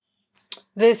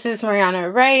This is Mariana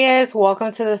Reyes.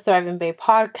 Welcome to the Thriving Bay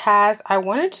podcast. I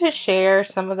wanted to share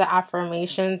some of the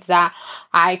affirmations that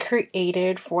I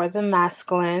created for the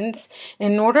masculines.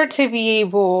 In order to be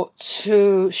able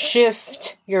to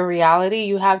shift your reality,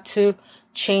 you have to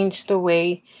change the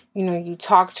way you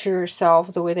talk to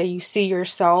yourself, the way that you see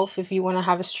yourself. If you want to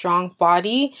have a strong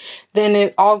body, then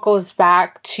it all goes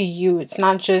back to you. It's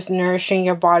not just nourishing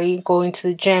your body, going to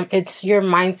the gym. It's your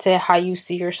mindset, how you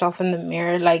see yourself in the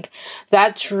mirror.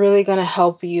 That's really going to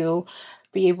help you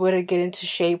be able to get into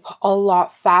shape a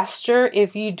lot faster.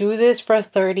 If you do this for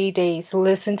 30 days,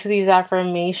 listen to these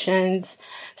affirmations,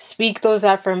 speak those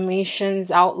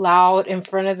affirmations out loud in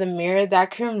front of the mirror,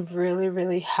 that can really,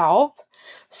 really help.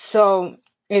 So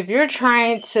if you're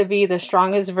trying to be the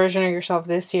strongest version of yourself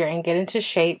this year and get into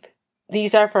shape,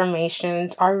 these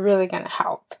affirmations are really going to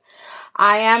help.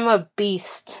 I am a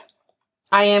beast.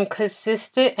 I am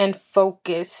consistent and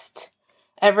focused.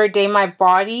 Every day my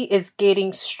body is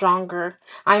getting stronger.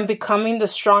 I'm becoming the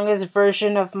strongest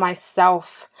version of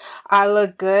myself. I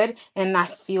look good and I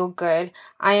feel good.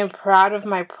 I am proud of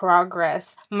my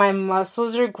progress. My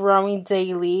muscles are growing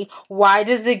daily. Why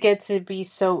does it get to be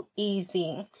so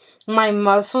easy? My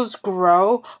muscles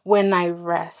grow when I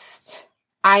rest.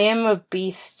 I am a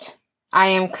beast. I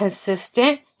am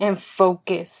consistent and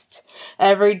focused.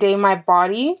 Every day my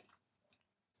body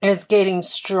is getting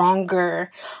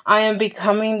stronger. I am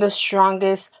becoming the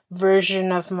strongest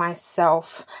version of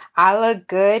myself. I look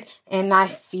good and I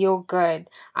feel good.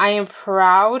 I am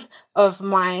proud of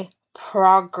my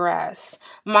progress.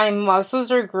 My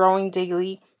muscles are growing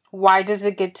daily. Why does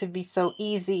it get to be so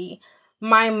easy?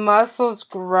 My muscles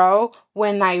grow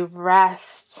when I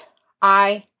rest.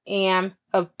 I am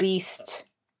a beast.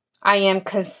 I am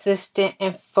consistent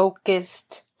and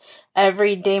focused.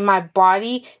 Every day my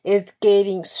body is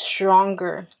getting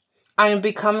stronger. I am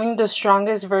becoming the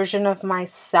strongest version of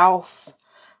myself.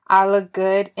 I look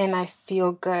good and I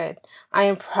feel good. I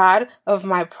am proud of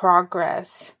my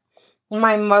progress.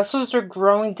 My muscles are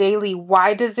growing daily.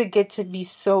 Why does it get to be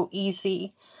so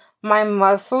easy? My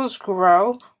muscles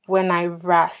grow when I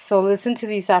rest. So listen to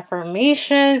these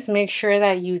affirmations. Make sure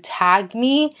that you tag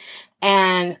me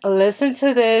and listen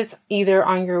to this either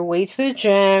on your way to the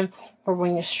gym or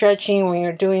when you're stretching, when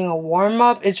you're doing a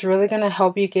warm-up. It's really going to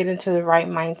help you get into the right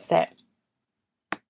mindset.